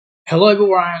Hello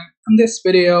everyone, in this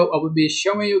video I will be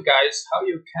showing you guys how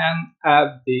you can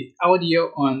add the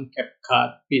audio on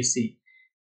CapCut PC.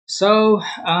 So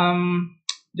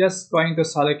just going to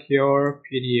select your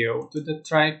video to the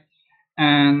track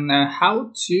and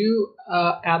how to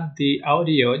add the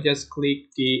audio. Just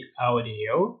click the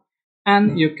audio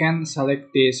and you can select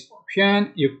this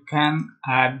option. You can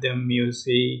add the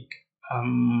music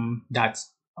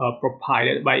that's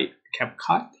provided by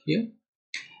CapCut here.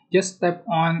 Just tap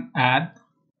on add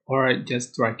or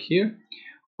just drag here,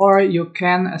 or you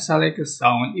can select a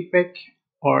sound effect,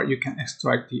 or you can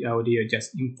extract the audio.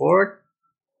 Just import,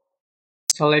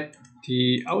 select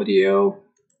the audio,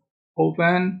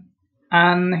 open,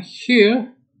 and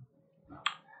here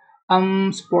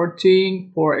I'm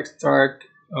supporting for extract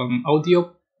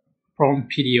audio from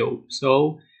video,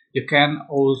 so you can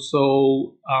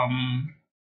also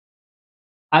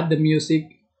add the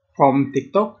music from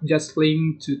TikTok. Just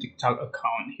link to TikTok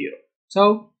account here.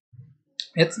 So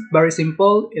it's very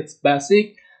simple, it's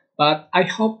basic, but I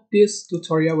hope this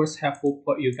tutorial was helpful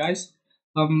for you guys.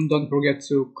 Don't forget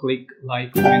to click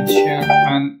like, comment, share,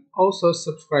 and also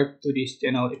subscribe to this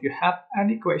channel. If you have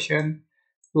any question,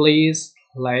 please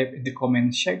leave in the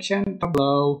comment section down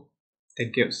below.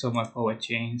 Thank you so much for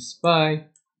watching. Bye.